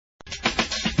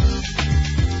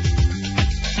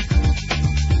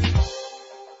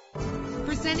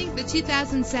the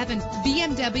 2007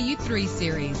 BMW 3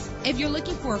 Series. If you're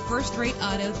looking for a first-rate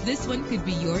auto, this one could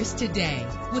be yours today.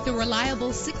 With a reliable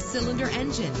 6-cylinder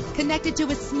engine connected to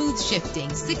a smooth shifting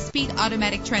 6-speed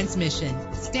automatic transmission.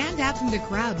 Stand out from the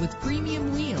crowd with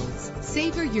premium wheels.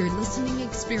 Savor your listening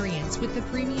experience with the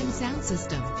premium sound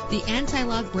system. The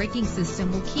anti-lock braking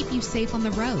system will keep you safe on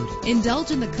the road.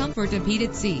 Indulge in the comfort of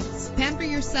heated seats. Pamper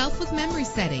yourself with memory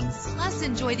settings. Plus,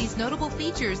 enjoy these notable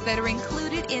features that are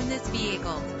included in this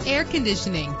vehicle: air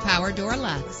conditioning, power door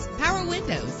locks, power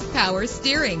windows, power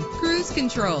steering, cruise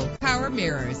control, power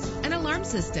mirrors, an alarm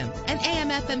system, an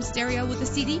AM/FM stereo with a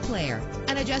CD player,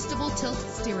 an adjustable tilt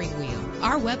steering wheel.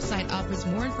 Our website offers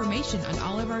more information on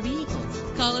all of our vehicles.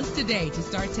 Call us today to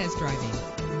start test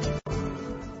driving.